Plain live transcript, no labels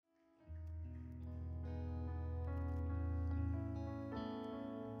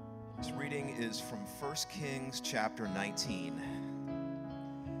reading is from 1 Kings chapter 19.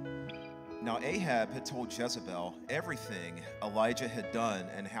 Now Ahab had told Jezebel everything Elijah had done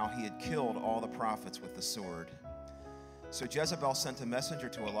and how he had killed all the prophets with the sword. So Jezebel sent a messenger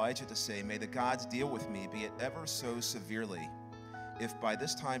to Elijah to say, "May the gods deal with me, be it ever so severely, if by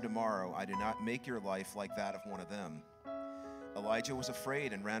this time tomorrow I do not make your life like that of one of them." Elijah was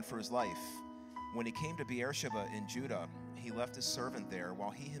afraid and ran for his life. When he came to Beersheba in Judah, he left his servant there while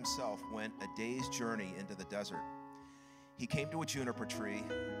he himself went a day's journey into the desert. He came to a juniper tree,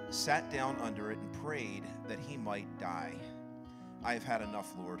 sat down under it, and prayed that he might die. "I have had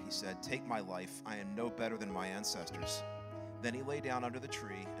enough, Lord," he said. "Take my life. I am no better than my ancestors." Then he lay down under the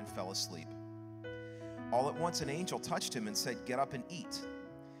tree and fell asleep. All at once an angel touched him and said, "Get up and eat."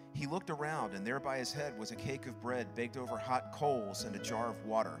 He looked around, and there by his head was a cake of bread baked over hot coals and a jar of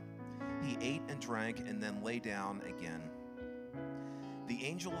water. He ate and drank and then lay down again. The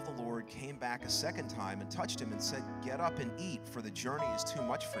angel of the Lord came back a second time and touched him and said, "Get up and eat, for the journey is too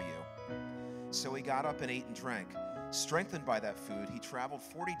much for you." So he got up and ate and drank. Strengthened by that food, he traveled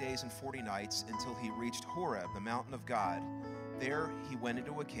 40 days and 40 nights until he reached Horeb, the mountain of God. There he went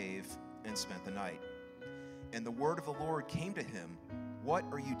into a cave and spent the night. And the word of the Lord came to him, "What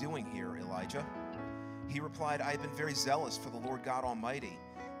are you doing here, Elijah?" He replied, "I have been very zealous for the Lord God Almighty.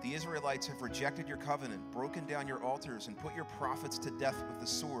 The Israelites have rejected your covenant, broken down your altars, and put your prophets to death with the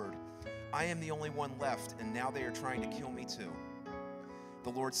sword. I am the only one left, and now they are trying to kill me too." The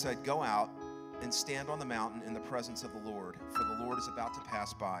Lord said, "Go out and stand on the mountain in the presence of the Lord, for the Lord is about to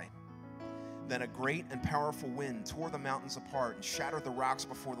pass by." Then a great and powerful wind tore the mountains apart and shattered the rocks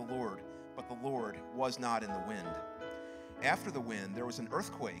before the Lord, but the Lord was not in the wind. After the wind, there was an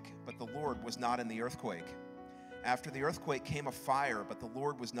earthquake, but the Lord was not in the earthquake. After the earthquake came a fire, but the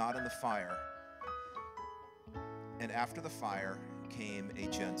Lord was not in the fire. And after the fire came a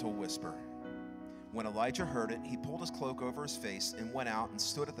gentle whisper. When Elijah heard it, he pulled his cloak over his face and went out and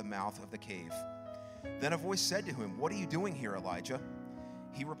stood at the mouth of the cave. Then a voice said to him, "What are you doing here, Elijah?"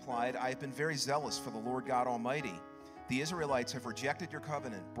 He replied, "I have been very zealous for the Lord God Almighty. The Israelites have rejected your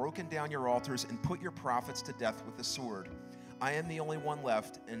covenant, broken down your altars, and put your prophets to death with the sword. I am the only one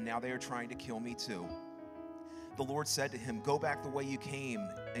left, and now they are trying to kill me too." The Lord said to him, "Go back the way you came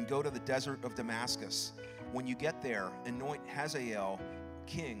and go to the desert of Damascus. When you get there, anoint Hazael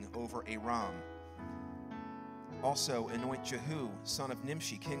king over Aram. Also anoint Jehu, son of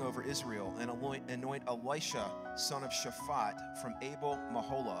Nimshi, king over Israel, and anoint Elisha, son of Shaphat, from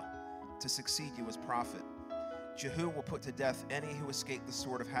Abel-Maholah, to succeed you as prophet. Jehu will put to death any who escape the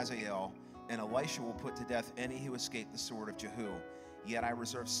sword of Hazael, and Elisha will put to death any who escape the sword of Jehu. Yet I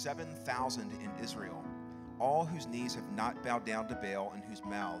reserve 7,000 in Israel, all whose knees have not bowed down to Baal and whose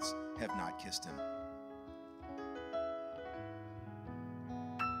mouths have not kissed him."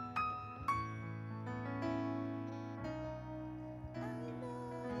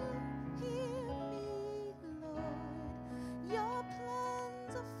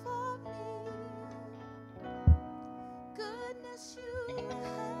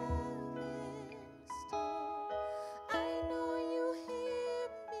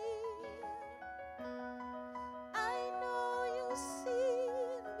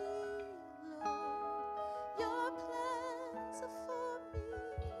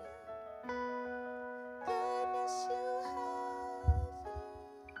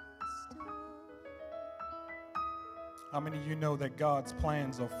 How many of you know that God's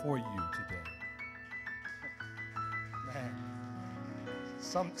plans are for you today? Man,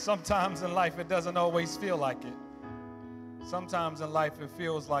 sometimes in life it doesn't always feel like it. Sometimes in life it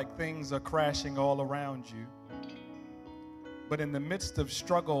feels like things are crashing all around you. But in the midst of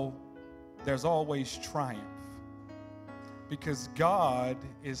struggle, there's always triumph. Because God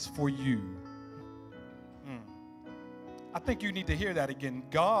is for you. I think you need to hear that again.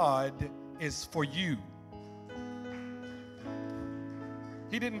 God is for you.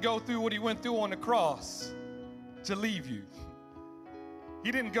 He didn't go through what he went through on the cross to leave you.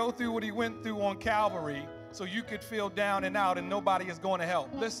 He didn't go through what he went through on Calvary so you could feel down and out and nobody is going to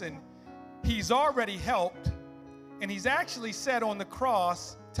help. Listen, he's already helped, and he's actually said on the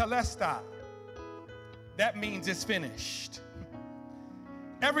cross, "Telestai." That means it's finished.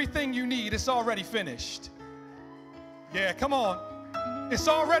 Everything you need, it's already finished. Yeah, come on. It's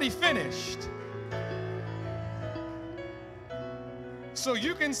already finished. So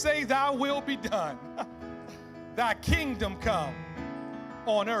you can say, "Thy will be done. Thy kingdom come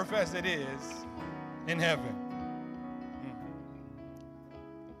on earth as it is in heaven."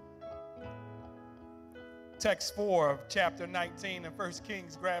 Text 4 of chapter 19 in 1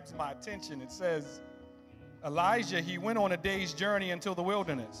 Kings grabs my attention. It says, Elijah, he went on a day's journey into the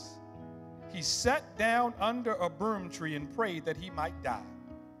wilderness. he sat down under a broom tree and prayed that he might die.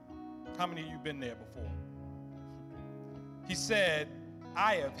 How many of you been there before? He said,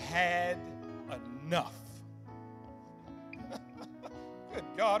 I have had enough. Good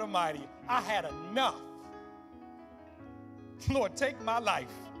God Almighty, I had enough. Lord, take my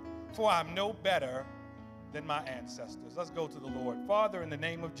life, for I'm no better than my ancestors. Let's go to the Lord. Father, in the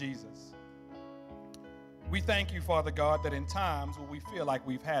name of Jesus, we thank you, Father God, that in times when we feel like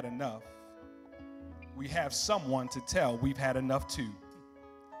we've had enough, we have someone to tell we've had enough too.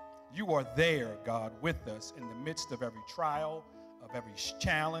 You are there, God, with us in the midst of every trial, of every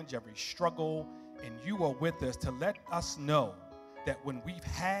challenge, every struggle, and you are with us to let us know that when we've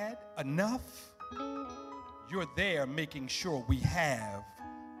had enough, you're there making sure we have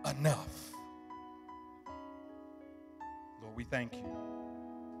enough. Lord, we thank you.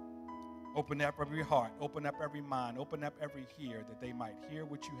 Open up every heart, open up every mind, open up every ear that they might hear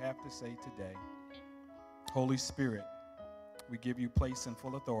what you have to say today. Holy Spirit, we give you place and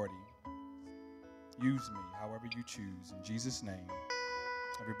full authority. Use me however you choose. In Jesus' name,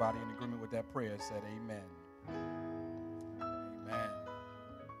 everybody in agreement with that prayer said amen. Amen.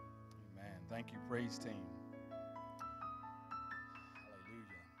 Amen. Thank you, praise team.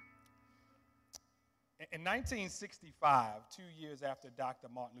 Hallelujah. In 1965, 2 years after Dr.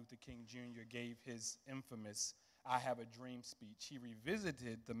 Martin Luther King Jr. gave his infamous I Have a Dream speech, he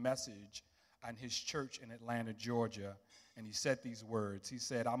revisited the message on his church in Atlanta, Georgia, and he said these words. He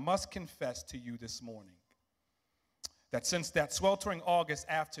said, I must confess to you this morning that since that sweltering August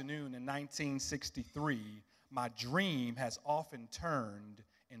afternoon in 1963, my dream has often turned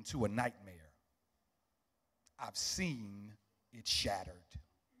into a nightmare. I've seen it shattered.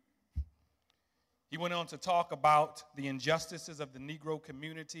 He went on to talk about the injustices of the Negro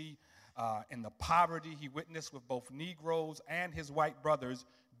community and the poverty he witnessed with both Negroes and his white brothers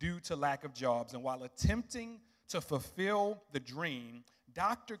due to lack of jobs. And while attempting to fulfill the dream,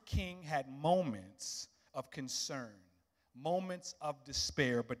 Dr. King had moments of concern, moments of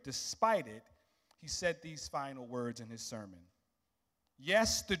despair, but despite it, he said these final words in his sermon.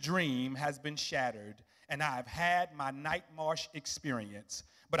 Yes, the dream has been shattered, and I've had my night march experience,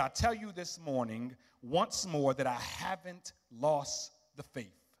 but I tell you this morning, once more, that I haven't lost the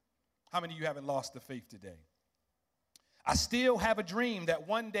faith. How many of you haven't lost the faith today? I still have a dream that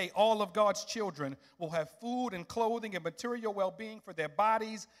one day all of God's children will have food and clothing and material well-being for their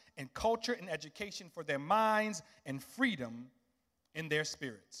bodies and culture and education for their minds and freedom in their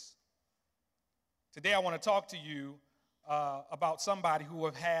spirits. Today I want to talk to you about somebody who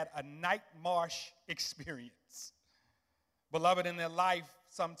have had a night march experience. Beloved, in their life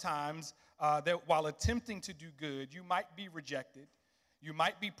sometimes, while attempting to do good, you might be rejected, you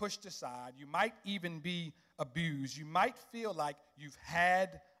might be pushed aside, you might even be abused, you might feel like you've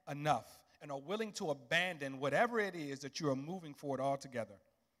had enough and are willing to abandon whatever it is that you are moving forward altogether.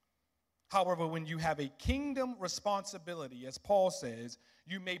 However, when you have a kingdom responsibility, as Paul says,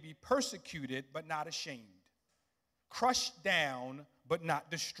 you may be persecuted but not ashamed, crushed down but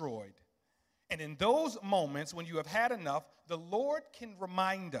not destroyed. And in those moments when you have had enough, the Lord can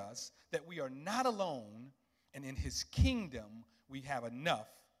remind us that we are not alone, and in his kingdom we have enough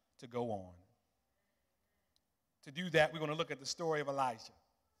to go on. To do that, we're going to look at the story of Elijah.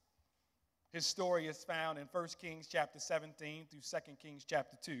 His story is found in 1 Kings chapter 17 through 2 Kings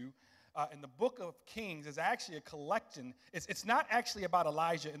chapter 2. And the book of Kings is actually a collection. It's not actually about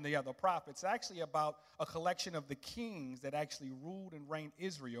Elijah and the other prophets. It's actually about a collection of the kings that actually ruled and reigned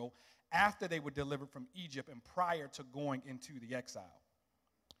Israel after they were delivered from Egypt and prior to going into the exile.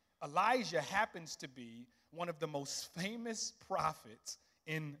 Elijah happens to be one of the most famous prophets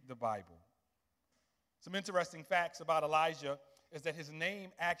in the Bible. Some interesting facts about Elijah is that his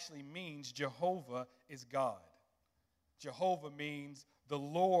name actually means Jehovah is God. Jehovah means the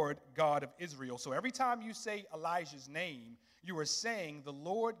Lord God of Israel. So every time you say Elijah's name, you are saying the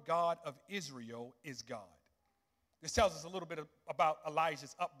Lord God of Israel is God. This tells us a little bit about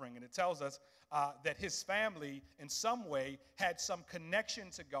Elijah's upbringing. It tells us that his family in some way had some connection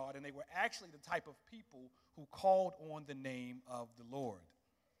to God, and they were actually the type of people who called on the name of the Lord.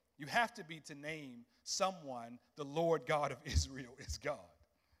 You have to be to name someone the Lord God of Israel is God.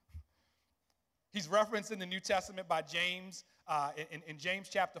 He's referenced in the New Testament by James, in James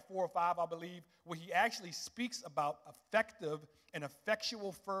chapter 4 or 5, I believe, where he actually speaks about effective and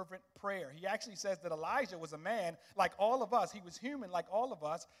effectual fervent prayer. He actually says that Elijah was a man like all of us. He was human like all of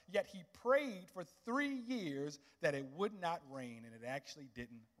us, yet he prayed for 3 years that it would not rain, and it actually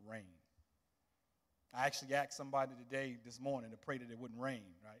didn't rain. I actually asked somebody today, this morning, to pray that it wouldn't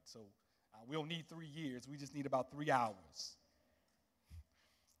rain, right? So we don't need 3 years. We just need about 3 hours.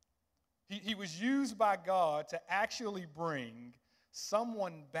 He was used by God to actually bring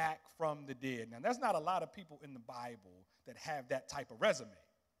someone back from the dead. Now, there's not a lot of people in the Bible that have that type of resume.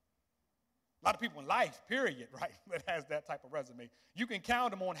 A lot of people in life, period, right, that has that type of resume. You can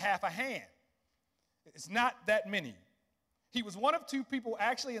count them on half a hand. It's not that many. He was one of two people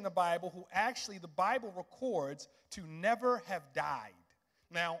actually in the Bible who actually the Bible records to never have died.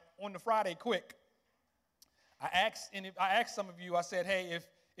 Now, on the Friday Quick, I asked some of you, I said, hey,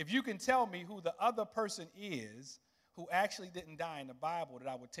 if you can tell me who the other person is who actually didn't die in the Bible, that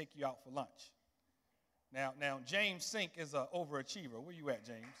I would take you out for lunch. Now James Sink is an overachiever. Where you at,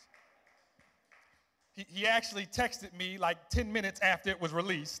 James? He actually texted me like 10 minutes after it was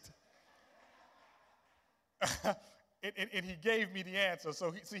released. and he gave me the answer.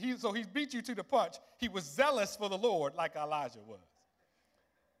 So he beat you to the punch. He was zealous for the Lord like Elijah was.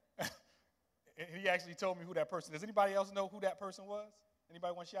 And he actually told me who that person is. Anybody else know who that person was?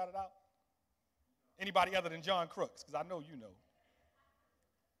 Anybody want to shout it out? Anybody other than John Crooks? Because I know you know.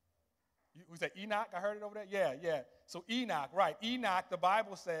 Who's that? Enoch? I heard it over there? Yeah. So Enoch, right. Enoch, the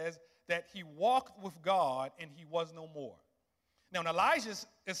Bible says that he walked with God and he was no more. Now, in Elijah,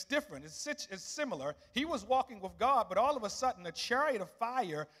 it's different. It's similar. He was walking with God, but all of a sudden, a chariot of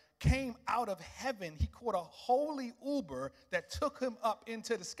fire came out of heaven. He caught a holy Uber that took him up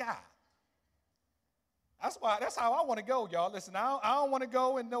into the sky. That's how I want to go, y'all. Listen, I don't want to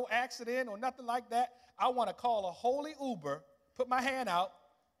go in no accident or nothing like that. I want to call a holy Uber, put my hand out,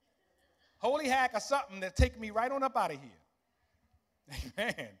 holy hack or something that take me right on up out of here.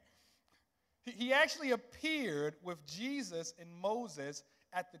 Amen. He actually appeared with Jesus and Moses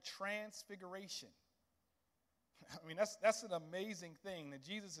at the Transfiguration. I mean, that's an amazing thing that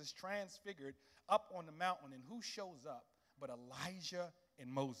Jesus is transfigured up on the mountain, and who shows up but Elijah and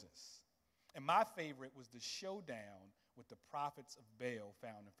Moses? And my favorite was the showdown with the prophets of Baal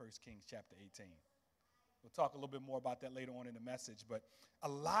found in 1 Kings chapter 18. We'll talk a little bit more about that later on in the message, but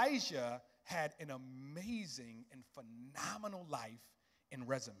Elijah had an amazing and phenomenal life and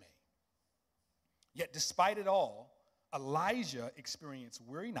resume. Yet despite it all, Elijah experienced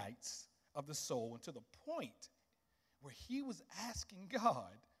weary nights of the soul, and to the point where he was asking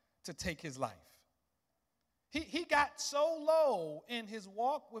God to take his life. He got so low in his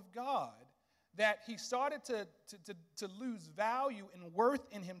walk with God that he started to lose value and worth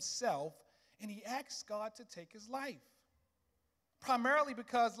in himself, and he asked God to take his life. Primarily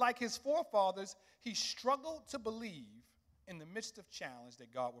because, like his forefathers, he struggled to believe in the midst of challenge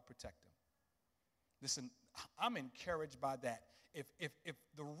that God would protect him. Listen, I'm encouraged by that. If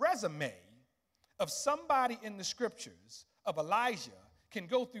the resume of somebody in the scriptures of Elijah can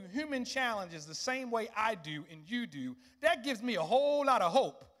go through human challenges the same way I do and you do, that gives me a whole lot of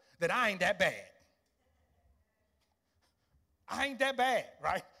hope that I ain't that bad. I ain't that bad,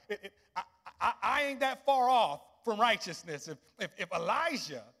 right? I ain't that far off from righteousness if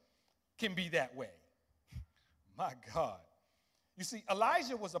Elijah can be that way. My God. You see,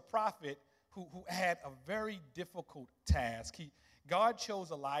 Elijah was a prophet who had a very difficult task. God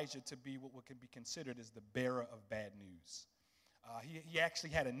chose Elijah to be what can be considered as the bearer of bad news. He actually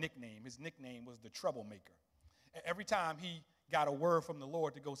had a nickname. His nickname was the troublemaker. Every time he got a word from the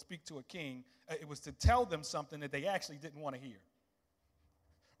Lord to go speak to a king, it was to tell them something that they actually didn't want to hear.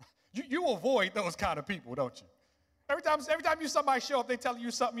 You avoid those kind of people, don't you? Every time somebody show up, they tell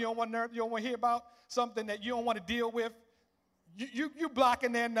you something you don't want to hear about, something that you don't want to deal with. You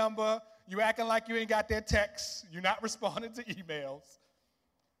blocking their number. You acting like you ain't got their texts. You're not responding to emails.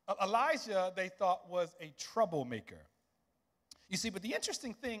 Elijah, they thought, was a troublemaker. You see, but the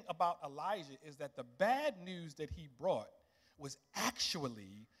interesting thing about Elijah is that the bad news that he brought was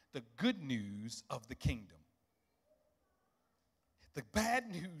actually the good news of the kingdom. The bad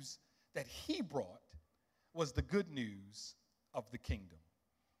news that he brought was the good news of the kingdom.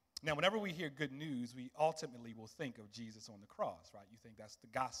 Now, whenever we hear good news, we ultimately will think of Jesus on the cross, right? You think that's the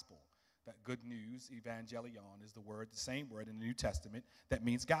gospel. That good news, evangelion, is the same word in the New Testament that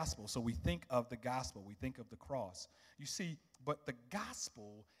means gospel. So we think of the gospel, we think of the cross. You see, but the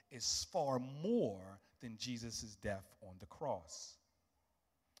gospel is far more than Jesus' death on the cross.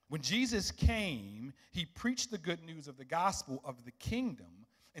 When Jesus came, he preached the good news of the gospel of the kingdom.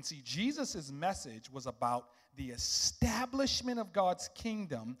 And see, Jesus' message was about the establishment of God's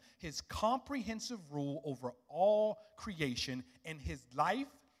kingdom, his comprehensive rule over all creation, and his life,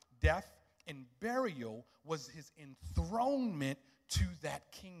 death, and burial was his enthronement to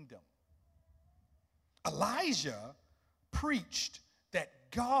that kingdom. Elijah preached that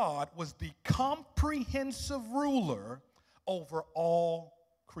God was the comprehensive ruler over all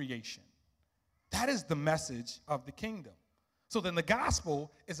creation. That is the message of the kingdom. So then the gospel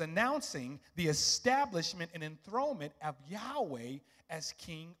is announcing the establishment and enthronement of Yahweh as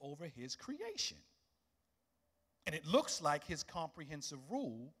king over his creation. And it looks like his comprehensive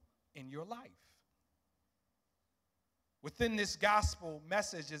rule in your life. Within this gospel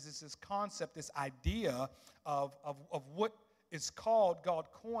message is this concept, this idea of what is called, God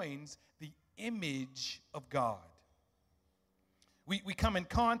coins, the image of God. We come in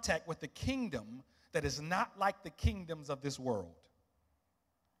contact with the kingdom that is not like the kingdoms of this world.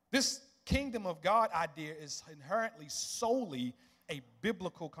 This kingdom of God idea is inherently solely a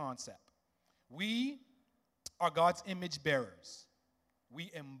biblical concept. We are God's image bearers.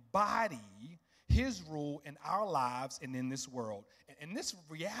 We embody his rule in our lives and in this world. And this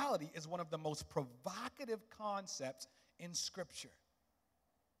reality is one of the most provocative concepts in Scripture.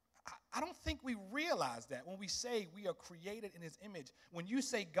 I don't think we realize that when we say we are created in his image. When you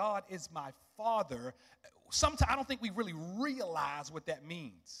say God is my father, sometimes I don't think we really realize what that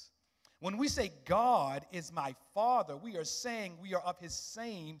means. When we say God is my father, we are saying we are of his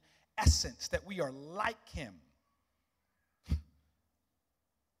same essence, that we are like him.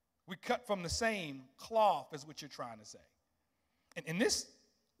 We cut from the same cloth, is what you're trying to say. And this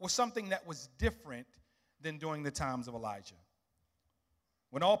was something that was different than during the times of Elijah.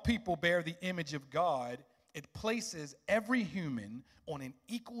 When all people bear the image of God, it places every human on an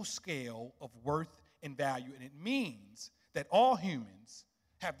equal scale of worth and value. And it means that all humans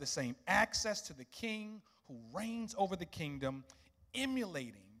have the same access to the king who reigns over the kingdom,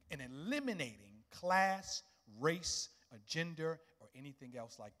 emulating and eliminating class, race, or gender, or anything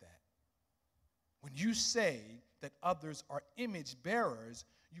else like that. When you say that others are image bearers,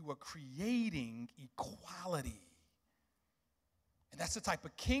 you are creating equality. And that's the type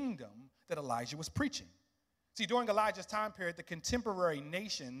of kingdom that Elijah was preaching. See, during Elijah's time period, the contemporary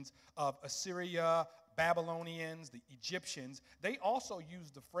nations of Assyria, Babylonians, the Egyptians, they also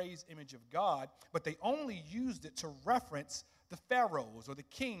used the phrase image of God, but they only used it to reference the pharaohs or the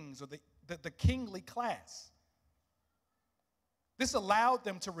kings or the kingly class. This allowed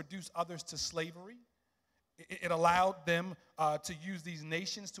them to reduce others to slavery. It allowed them to use these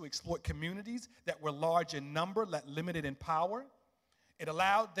nations to exploit communities that were large in number, yet limited in power. It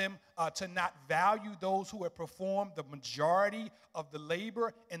allowed them to not value those who had performed the majority of the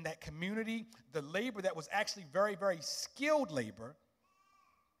labor in that community, the labor that was actually very, very skilled labor.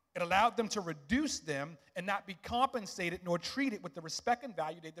 It allowed them to reduce them and not be compensated nor treated with the respect and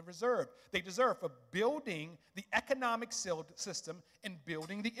value they deserve for building the economic system and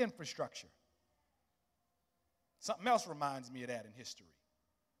building the infrastructure. Something else reminds me of that in history.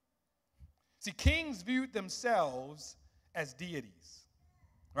 See, kings viewed themselves as deities,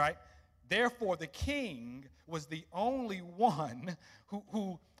 right? Therefore, the king was the only one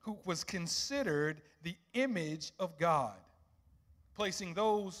who was considered the image of God, placing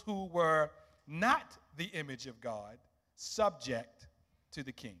those who were not the image of God subject to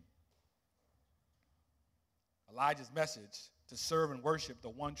the king. Elijah's message to serve and worship the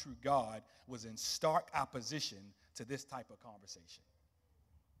one true God was in stark opposition to this type of conversation.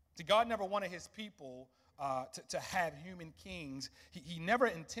 See, God never wanted his people to have human kings. He never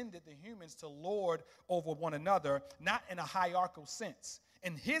intended the humans to lord over one another, not in a hierarchical sense.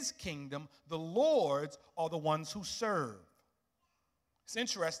 In his kingdom, the lords are the ones who serve. It's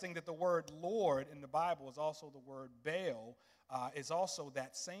interesting that the word Lord in the Bible is also the word Baal, is also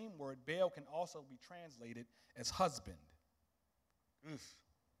that same word. Baal can also be translated as husband.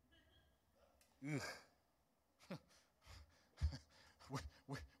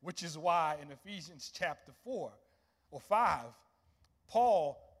 Which is why in Ephesians chapter 4 or 5,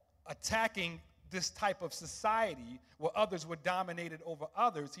 Paul attacking this type of society where others were dominated over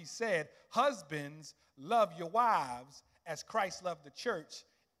others, he said, husbands, love your wives as Christ loved the church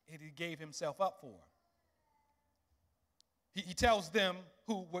and he gave himself up for. He tells them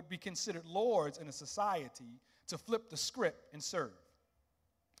who would be considered lords in a society to flip the script and serve.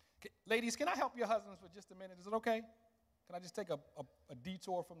 Ladies, can I help your husbands for just a minute? Is it okay? Can I just take a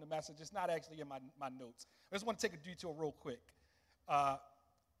detour from the message? It's not actually in my notes. I just want to take a detour real quick.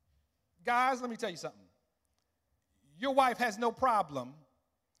 Guys, let me tell you something. Your wife has no problem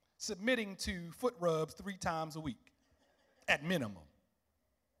submitting to foot rubs 3 times a week, at minimum.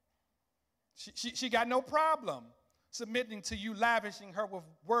 She got no problem submitting to you, lavishing her with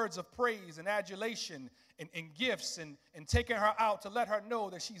words of praise and adulation and gifts and taking her out to let her know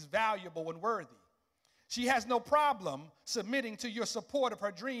that she's valuable and worthy. She has no problem submitting to your support of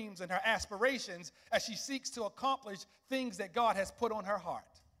her dreams and her aspirations as she seeks to accomplish things that God has put on her heart.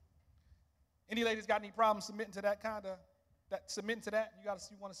 Any ladies got any problems submitting to that kind of that submitting to that? You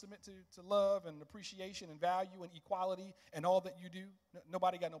want to submit to love and appreciation and value and equality and all that you do?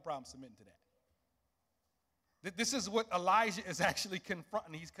 Nobody got no problem submitting to that. This is what Elijah is actually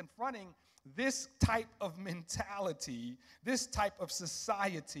confronting. He's confronting this type of mentality, this type of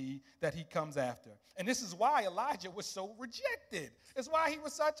society that he comes after. And this is why Elijah was so rejected. It's why he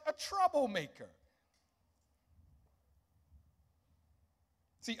was such a troublemaker.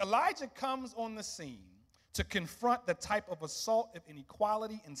 See, Elijah comes on the scene to confront the type of assault of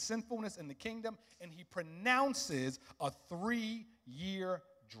inequality and sinfulness in the kingdom, and he pronounces a 3-year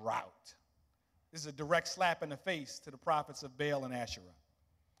drought. This is a direct slap in the face to the prophets of Baal and Asherah.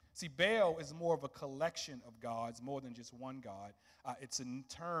 See, Baal is more of a collection of gods, more than just one god. It's a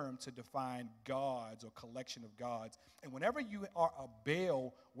term to define gods or collection of gods. And whenever you are a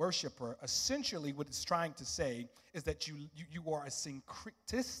Baal worshiper, essentially what it's trying to say is that you are a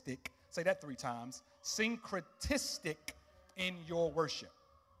syncretistic, say that 3 times, syncretistic in your worship.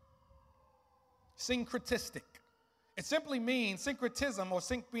 Syncretistic. It simply means syncretism or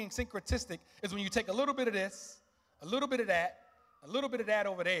being syncretistic is when you take a little bit of this, a little bit of that, a little bit of that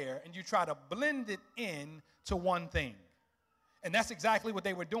over there, and you try to blend it in to one thing. And that's exactly what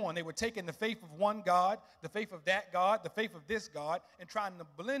they were doing. They were taking the faith of one God, the faith of that God, the faith of this God, and trying to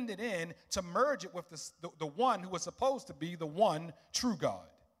blend it in to merge it with the one who was supposed to be the one true God.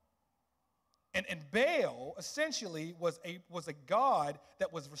 And Baal essentially was a god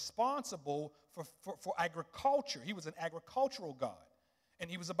that was responsible for agriculture. He was an agricultural god, and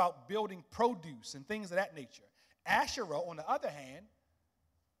he was about building produce and things of that nature. Asherah, on the other hand,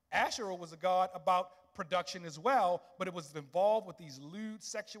 Asherah was a god about production as well, but it was involved with these lewd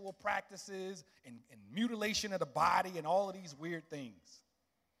sexual practices and mutilation of the body and all of these weird things.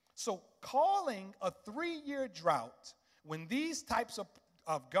 So calling a 3-year drought when these types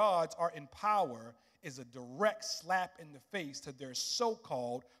of gods are in power is a direct slap in the face to their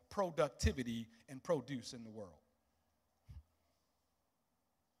so-called productivity and produce in the world.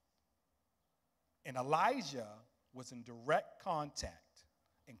 And Elijah was in direct contact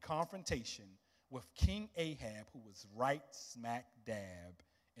and confrontation with King Ahab, who was right smack dab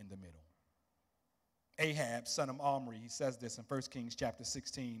in the middle. Ahab, son of Omri, he says this in 1 Kings chapter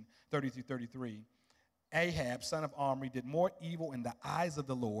 16, 30-33. Ahab, son of Omri, did more evil in the eyes of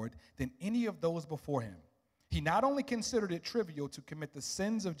the Lord than any of those before him. He not only considered it trivial to commit the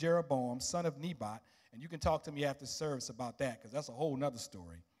sins of Jeroboam, son of Nebat, and you can talk to me after service about that because that's a whole nother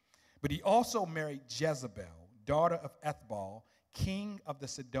story, but he also married Jezebel, daughter of Ethbaal, king of the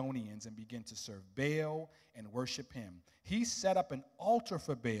Sidonians, and began to serve Baal and worship him. He set up an altar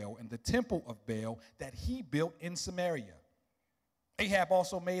for Baal in the temple of Baal that he built in Samaria. Ahab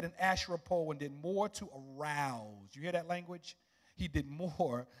also made an Asherah pole and did more to arouse. You hear that language? He did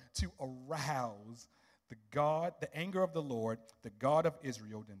more to arouse the anger of the Lord, the God of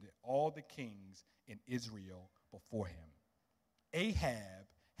Israel, than did all the kings in Israel before him. Ahab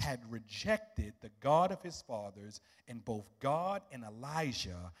had rejected the God of his fathers, and both God and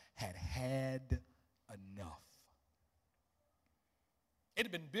Elijah had had enough. It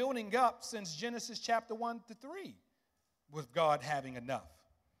had been building up since Genesis chapter 1 to 3 with God having enough.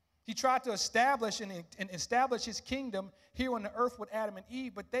 He tried to establish his kingdom here on the earth with Adam and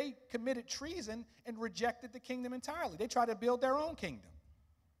Eve, but they committed treason and rejected the kingdom entirely. They tried to build their own kingdom.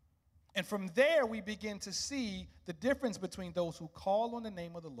 And from there, we begin to see the difference between those who call on the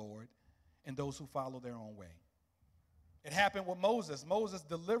name of the Lord and those who follow their own way. It happened with Moses. Moses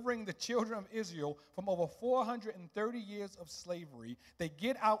delivering the children of Israel from over 430 years of slavery. They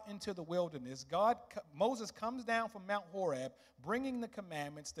get out into the wilderness. Moses comes down from Mount Horeb, bringing the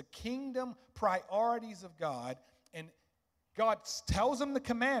commandments, the kingdom priorities of God, and God tells them the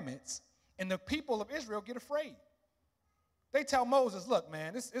commandments, and the people of Israel get afraid. They tell Moses, look,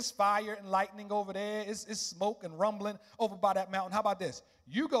 man, it's fire and lightning over there. It's smoke and rumbling over by that mountain. How about this?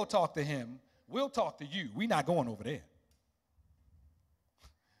 You go talk to him. We'll talk to you. We're not going over there.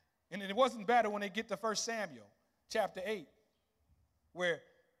 And it wasn't better when they get to 1 Samuel chapter 8, where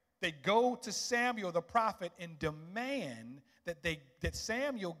they go to Samuel the prophet and demand that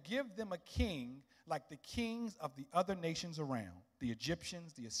Samuel give them a king like the kings of the other nations around, the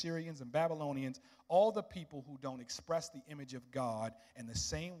Egyptians, the Assyrians, and Babylonians, all the people who don't express the image of God in the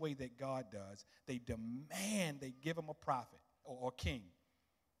same way that God does. They demand they give him a prophet or king.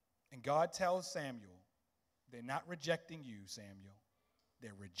 And God tells Samuel, they're not rejecting you, Samuel.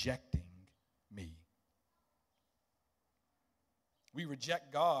 They're rejecting me. We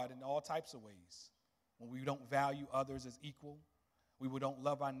reject God in all types of ways. When we don't value others as equal, we don't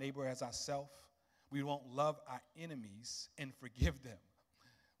love our neighbor as ourselves, we won't love our enemies and forgive them.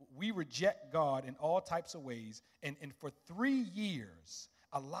 We reject God in all types of ways. And for 3 years,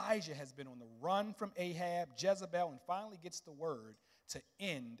 Elijah has been on the run from Ahab, Jezebel, and finally gets the word to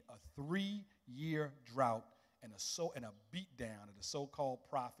end a 3-year drought and a beatdown of the so-called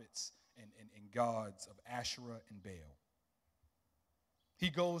prophets and gods of Asherah and Baal. He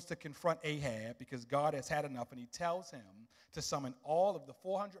goes to confront Ahab because God has had enough, and he tells him to summon all of the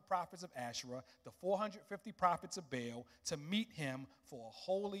 400 prophets of Asherah, the 450 prophets of Baal, to meet him for a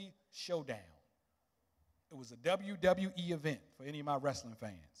holy showdown. It was a WWE event for any of my wrestling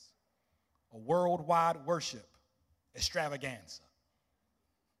fans, a worldwide worship extravaganza.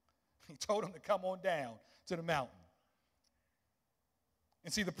 He told him to come on down to the mountain.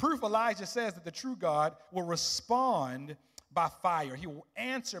 And see, the proof Elijah says that the true God will respond by fire. He will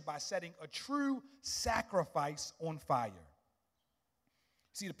answer by setting a true sacrifice on fire.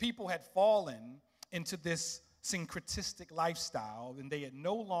 See, the people had fallen into this syncretistic lifestyle, and they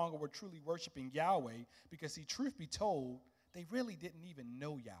no longer were truly worshiping Yahweh because, see, truth be told, they really didn't even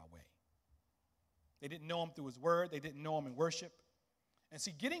know Yahweh. They didn't know him through his word. They didn't know him in worship. And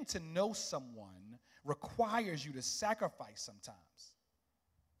see, getting to know someone requires you to sacrifice sometimes.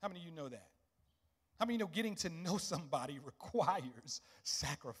 How many of you know that? How many of you know getting to know somebody requires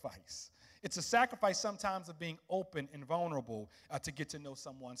sacrifice? It's a sacrifice sometimes of being open and vulnerable to get to know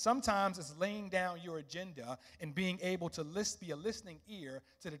someone. Sometimes it's laying down your agenda and being able to be a listening ear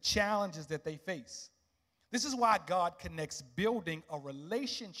to the challenges that they face. This is why God connects building a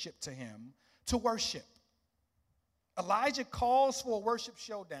relationship to him to worship. Elijah calls for a worship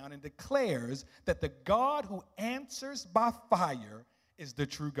showdown and declares that the God who answers by fire is the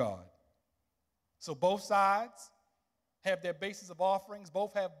true God. So both sides have their bases of offerings,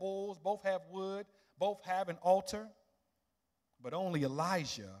 both have bulls, both have wood, both have an altar, but only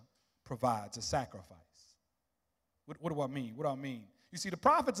Elijah provides a sacrifice. What do I mean? What do I mean? You see, the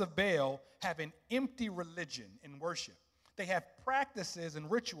prophets of Baal have an empty religion in worship. They have practices and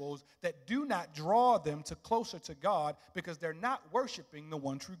rituals that do not draw them closer to God because they're not worshiping the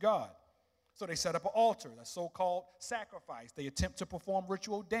one true God. So they set up an altar, a so-called sacrifice. They attempt to perform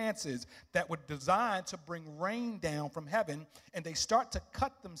ritual dances that were designed to bring rain down from heaven, and they start to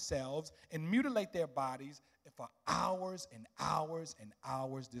cut themselves and mutilate their bodies. And for hours and hours and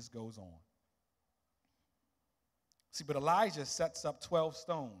hours, this goes on. See, but Elijah sets up 12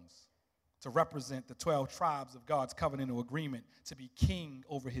 stones to represent the 12 tribes of God's covenantal agreement to be king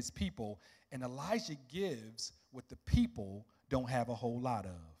over his people. And Elijah gives what the people don't have a whole lot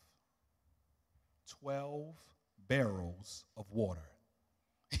of. 12 barrels of water.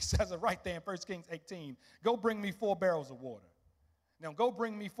 He says it right there in 1 Kings 18. Go bring me 4 barrels of water. Now go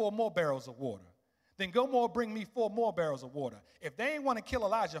bring me 4 more barrels of water. Then bring me 4 more barrels of water. If they ain't want to kill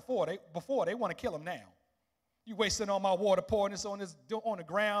Elijah before, they want to kill him now. You wasting all my water, pouring this on the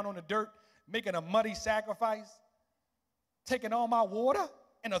ground, on the dirt, making a muddy sacrifice, taking all my water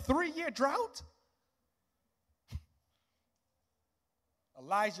in a 3-year drought?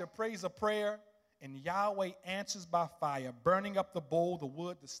 Elijah prays a prayer, and Yahweh answers by fire, burning up the bowl, the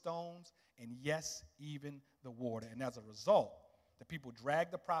wood, the stones, and yes, even the water. And as a result, the people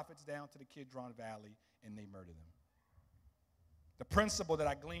drag the prophets down to the Kidron Valley, and they murder them. The principle that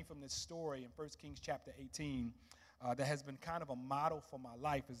I gleaned from this story in 1 Kings chapter 18 that has been kind of a model for my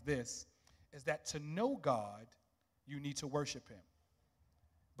life is this, is that to know God, you need to worship him.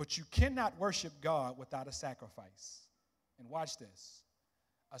 But you cannot worship God without a sacrifice. And watch this.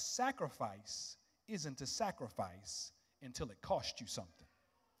 A sacrifice isn't a sacrifice until it costs you something.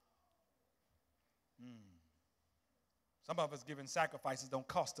 Some of us giving sacrifices don't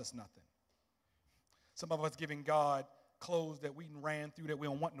cost us nothing. Some of us giving God clothes that we ran through that we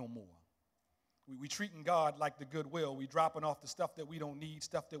don't want no more. We treating God like the Goodwill. We dropping off the stuff that we don't need,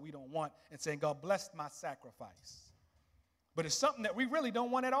 stuff that we don't want, and saying, God, bless my sacrifice. But it's something that we really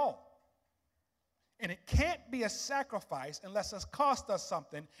don't want at all. And it can't be a sacrifice unless it's cost us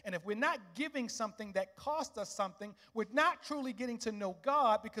something. And if we're not giving something that cost us something, we're not truly getting to know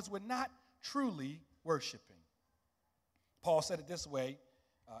God because we're not truly worshiping. Paul said it this way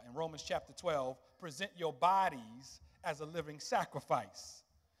in Romans chapter 12, present your bodies as a living sacrifice,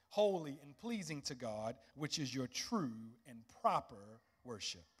 holy and pleasing to God, which is your true and proper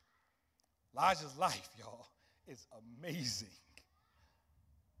worship. Elijah's life, y'all, is amazing.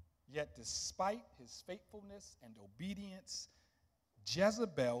 Yet despite his faithfulness and obedience,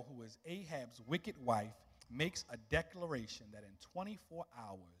 Jezebel, who is Ahab's wicked wife, makes a declaration that in 24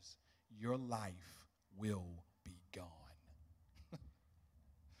 hours, your life will be gone.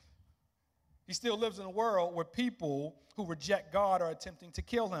 He still lives in a world where people who reject God are attempting to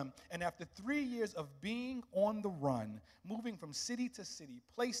kill him. And after 3 years of being on the run, moving from city to city,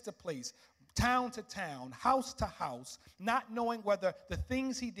 place to place, town to town, house to house, not knowing whether the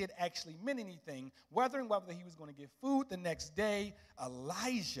things he did actually meant anything, whether he was going to get food the next day,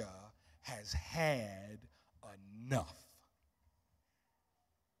 Elijah has had enough.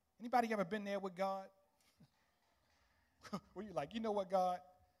 Anybody ever been there with God? Where you're like, you know what, God?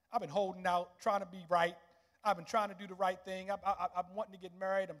 I've been holding out, trying to be right. I've been trying to do the right thing. I'm wanting to get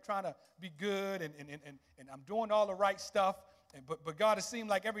married. I'm trying to be good, and I'm doing all the right stuff. But God, it seemed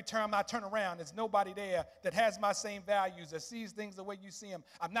like every time I turn around, there's nobody there that has my same values, that sees things the way you see them.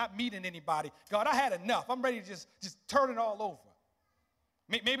 I'm not meeting anybody. God, I had enough. I'm ready to just turn it all over.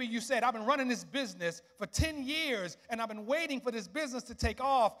 Maybe you said, I've been running this business for 10 years, and I've been waiting for this business to take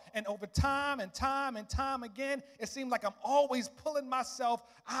off. And over time and time and time again, it seemed like I'm always pulling myself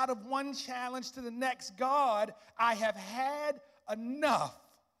out of one challenge to the next. God, I have had enough.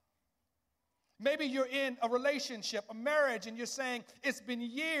 Maybe you're in a relationship, a marriage, and you're saying, it's been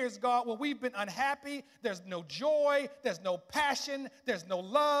years, God, where we've been unhappy. There's no joy. There's no passion. There's no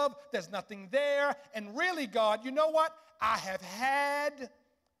love. There's nothing there. And really, God, you know what? I have had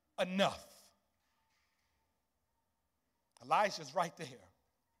enough. Elijah's right there.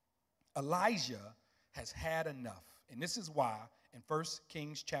 Elijah has had enough. And this is why in 1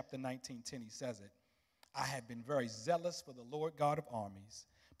 Kings chapter 19:10 he says it. I have been very zealous for the Lord God of armies,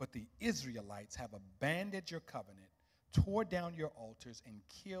 but the Israelites have abandoned your covenant, tore down your altars, and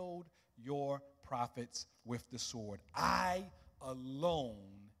killed your prophets with the sword. I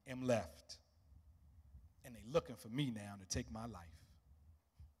alone am left, and they're looking for me now to take my life.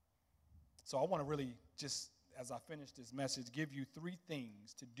 So I want to really just, as I finish this message, give you 3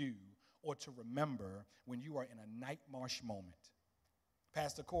 things to do or to remember when you are in a night march moment.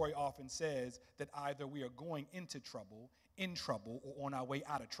 Pastor Corey often says that either we are going into trouble, in trouble, or on our way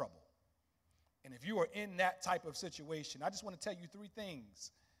out of trouble. And if you are in that type of situation, I just want to tell you 3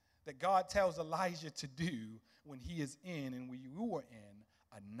 things that God tells Elijah to do when he is in and when you are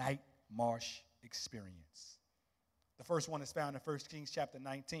in a night march experience. The first one is found in 1 Kings chapter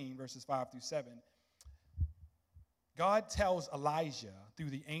 19, verses 5 through 7. God tells Elijah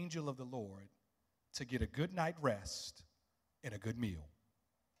through the angel of the Lord to get a good night rest and a good meal.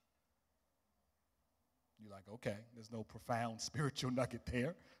 You're like, okay, there's no profound spiritual nugget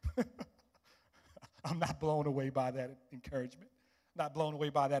there. I'm not blown away by that encouragement, not blown away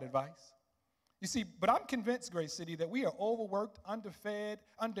by that advice. You see, but I'm convinced, Grace City, that we are overworked, underfed,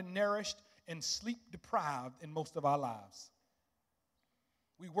 undernourished, and sleep deprived in most of our lives.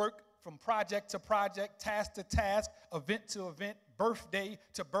 We work from project to project, task to task, event to event, birthday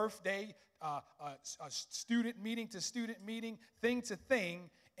to birthday, student meeting to student meeting, thing to thing,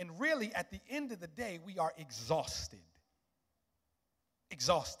 and really at the end of the day, we are exhausted.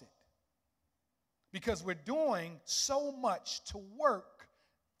 Exhausted. Because we're doing so much to work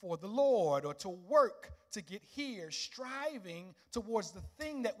for the Lord or to work to get here, striving towards the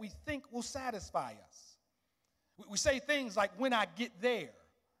thing that we think will satisfy us. We say things like, when I get there,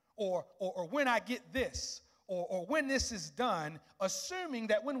 or when I get this, or when this is done, assuming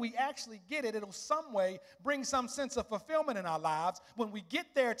that when we actually get it, it'll some way bring some sense of fulfillment in our lives. When we get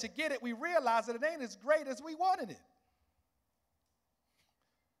there to get it, we realize that it ain't as great as we wanted it.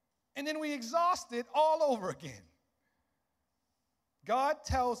 And then we exhaust it all over again. God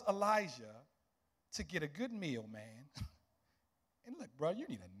tells Elijah to get a good meal, man. And look, bro, you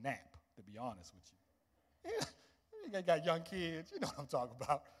need a nap, to be honest with you. You got young kids, you know what I'm talking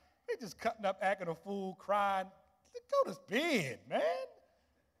about. They just cutting up, acting a fool, crying. Go to bed, man.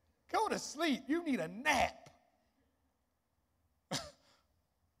 Go to sleep. You need a nap.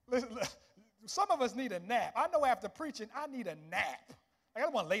 Listen, some of us need a nap. I know after preaching, I need a nap. I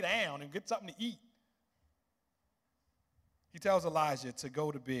want to lay down and get something to eat. He tells Elijah to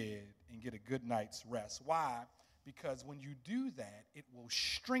go to bed and get a good night's rest. Why? Because when you do that, it will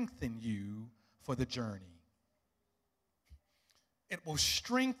strengthen you for the journey. It will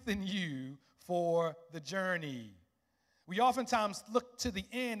strengthen you for the journey. We oftentimes look to the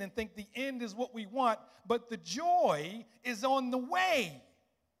end and think the end is what we want, but the joy is on the way.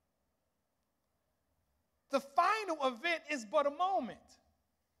 The final event is but a moment.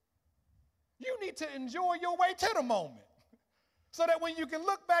 You need to enjoy your way to the moment so that when you can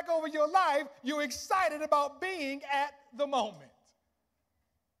look back over your life, you're excited about being at the moment.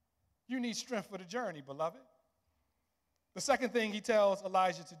 You need strength for the journey, beloved. The second thing he tells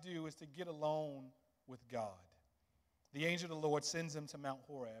Elijah to do is to get alone with God. The angel of the Lord sends him to Mount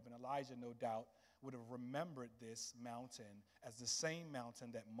Horeb, and Elijah, no doubt, would have remembered this mountain as the same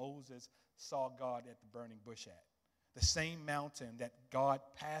mountain that Moses saw God at the burning bush at. The same mountain that God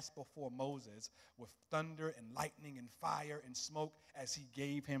passed before Moses with thunder and lightning and fire and smoke as he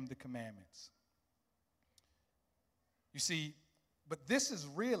gave him the commandments. You see, but this is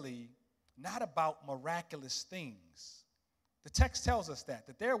really not about miraculous things. The text tells us that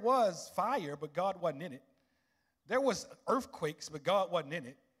there was fire, but God wasn't in it. There was earthquakes, but God wasn't in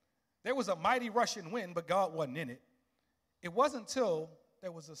it. There was a mighty rushing wind, but God wasn't in it. It wasn't until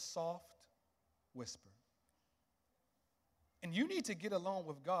there was a soft whisper. And you need to get along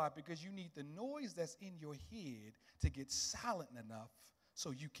with God because you need the noise that's in your head to get silent enough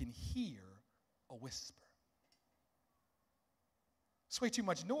so you can hear a whisper. It's way too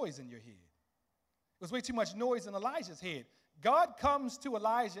much noise in your head. It was way too much noise in Elijah's head. God comes to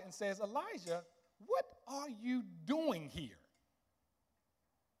Elijah and says, Elijah, what are you doing here?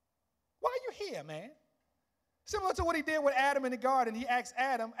 Why are you here, man? Similar to what he did with Adam in the garden. He asked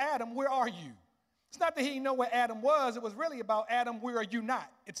Adam, Adam, where are you? It's not that he didn't know where Adam was. It was really about, Adam, where are you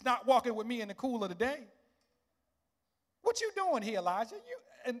not? It's not walking with me in the cool of the day. What you doing here, Elijah?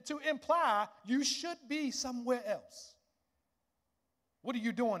 And to imply you should be somewhere else. What are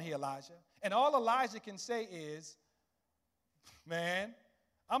you doing here, Elijah? And all Elijah can say is, man,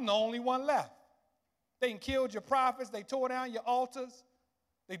 I'm the only one left. They killed your prophets. They tore down your altars.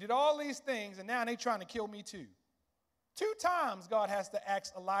 They did all these things, and now they're trying to kill me too. 2 times God has to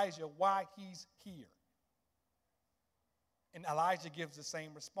ask Elijah why he's here. And Elijah gives the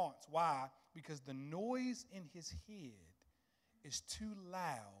same response. Why? Because the noise in his head is too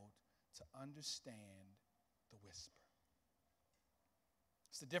loud to understand the whisper.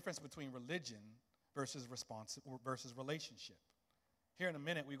 It's the difference between religion versus relationship. Here in a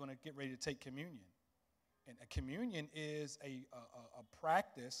minute, we're going to get ready to take communion. And a communion is a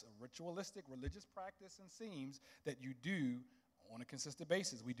practice, a ritualistic religious practice, and seems that you do on a consistent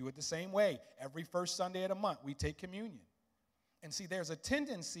basis. We do it the same way. Every first Sunday of the month, we take communion. And see, there's a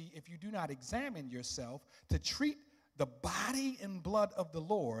tendency, if you do not examine yourself, to treat the body and blood of the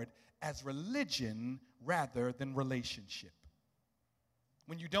Lord as religion rather than relationship.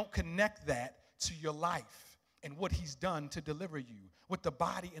 When you don't connect that to your life and what he's done to deliver you, what the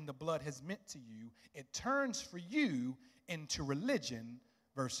body and the blood has meant to you, it turns for you into religion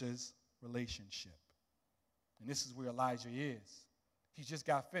versus relationship. And this is where Elijah is. He just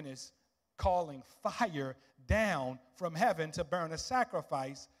got finished calling fire down from heaven to burn a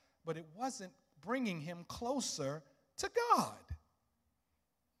sacrifice, but it wasn't bringing him closer to God.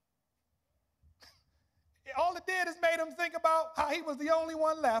 All it did is made him think about how he was the only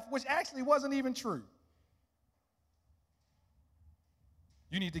one left, which actually wasn't even true.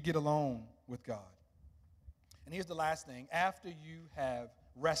 You need to get alone with God. And here's the last thing. After you have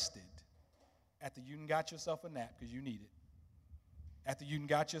rested, after you got yourself a nap because you need it, after you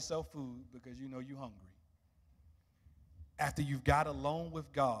got yourself food because you know you're hungry, after you've got alone with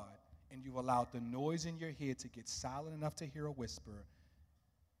God and you've allowed the noise in your head to get silent enough to hear a whisper,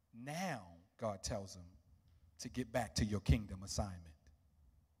 now God tells him to get back to your kingdom assignment.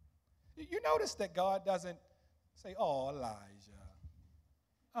 You notice that God doesn't say, oh, Elijah,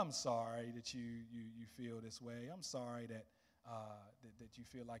 I'm sorry that you feel this way. I'm sorry that you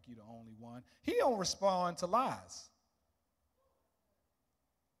feel like you're the only one. He don't respond to lies.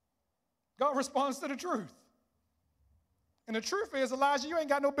 God responds to the truth. And the truth is, Elijah, you ain't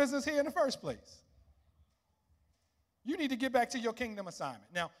got no business here in the first place. You need to get back to your kingdom assignment.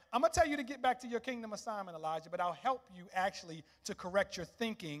 Now, I'm going to tell you to get back to your kingdom assignment, Elijah, but I'll help you actually to correct your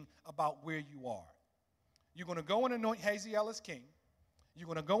thinking about where you are. You're going to go and anoint Hazael as king. You're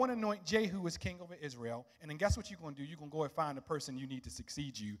going to go and anoint Jehu as king over Israel. And then guess what you're going to do? You're going to go and find the person you need to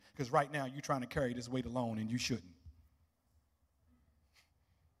succeed you, because right now you're trying to carry this weight alone, and you shouldn't.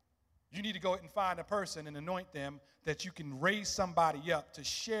 You need to go and find a person and anoint them that you can raise somebody up to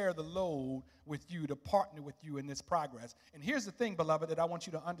share the load with you, to partner with you in this progress. And here's the thing, beloved, that I want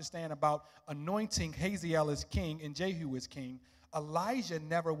you to understand about anointing Hazael as king and Jehu as king. Elijah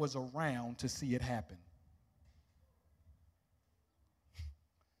never was around to see it happen.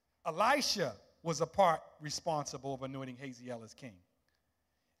 Elisha was a part responsible of anointing Hazael as king.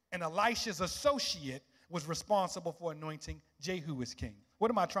 And Elisha's associate was responsible for anointing Jehu as king. What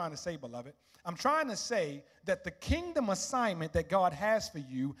am I trying to say, beloved? I'm trying to say that the kingdom assignment that God has for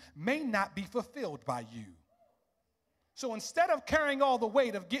you may not be fulfilled by you. So instead of carrying all the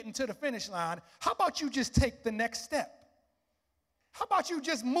weight of getting to the finish line, how about you just take the next step? How about you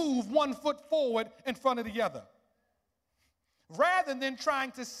just move one foot forward in front of the other? rather than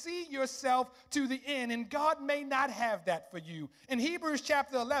trying to see yourself to the end. And God may not have that for you. In Hebrews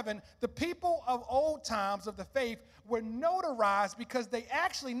chapter 11, the people of old times of the faith were notarized because they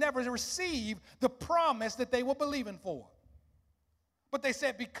actually never received the promise that they were believing for. But they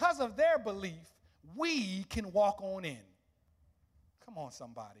said because of their belief, we can walk on in. Come on,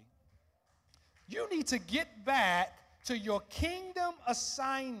 somebody. You need to get back to your kingdom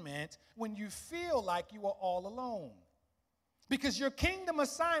assignment when you feel like you are all alone. Because your kingdom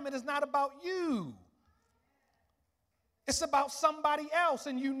assignment is not about you. It's about somebody else,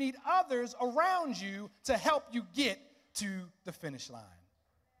 and you need others around you to help you get to the finish line.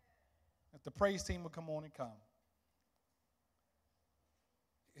 If the praise team will come on and come.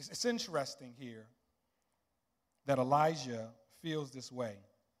 It's interesting here that Elijah feels this way.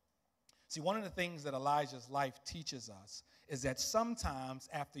 See, one of the things that Elijah's life teaches us is that sometimes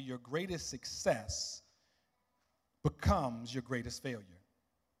after your greatest success becomes your greatest failure.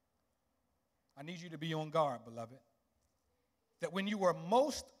 I need you to be on guard, beloved. That when you are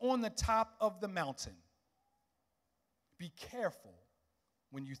most on the top of the mountain, be careful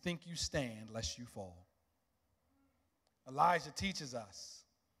when you think you stand lest you fall. Elijah teaches us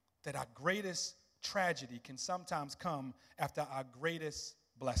that our greatest tragedy can sometimes come after our greatest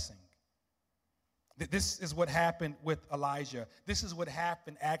blessing. This is what happened with Elijah. This is what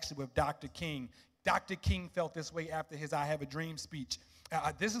happened actually with Dr. King. Dr. King felt this way after his I Have a Dream speech.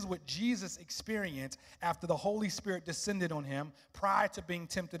 This is what Jesus experienced after the Holy Spirit descended on him prior to being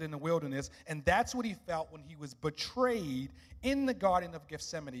tempted in the wilderness. And that's what he felt when he was betrayed in the Garden of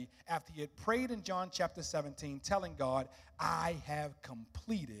Gethsemane after he had prayed in John chapter 17, telling God, I have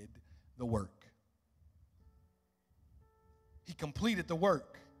completed the work. He completed the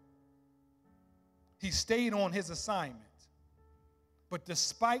work. He stayed on his assignment. But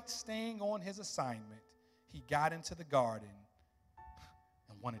despite staying on his assignment, he got into the garden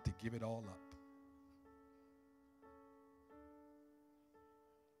and wanted to give it all up.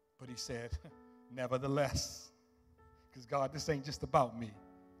 But he said, nevertheless, because God, this ain't just about me.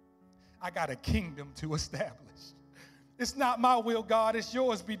 I got a kingdom to establish. It's not my will, God, it's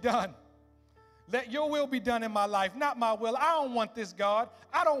yours be done. Let your will be done in my life, not my will. I don't want this, God.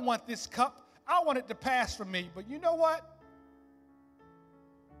 I don't want this cup. I want it to pass from me. But you know what?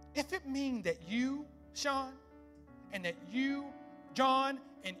 If it means that you, Sean, and that you, John,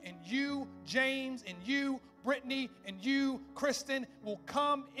 and you, James, and you, Brittany, and you, Kristen, will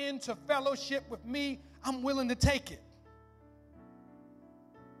come into fellowship with me, I'm willing to take it.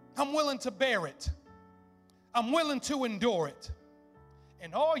 I'm willing to bear it. I'm willing to endure it.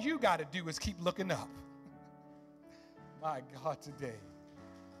 And all you got to do is keep looking up. My God, today.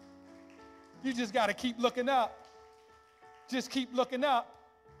 You just got to keep looking up. Just keep looking up.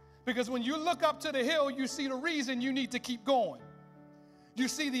 Because when you look up to the hill, you see the reason you need to keep going. You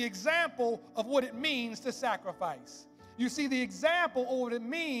see the example of what it means to sacrifice. You see the example of what it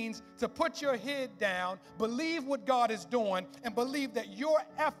means to put your head down, believe what God is doing, and believe that your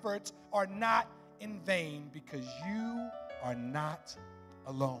efforts are not in vain because you are not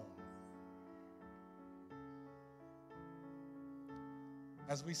alone.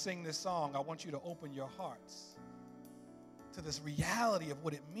 As we sing this song, I want you to open your hearts to this reality of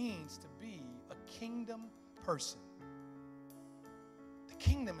what it means to be a kingdom person. The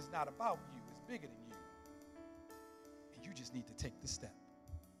kingdom is not about you, it's bigger than you. And you just need to take the step.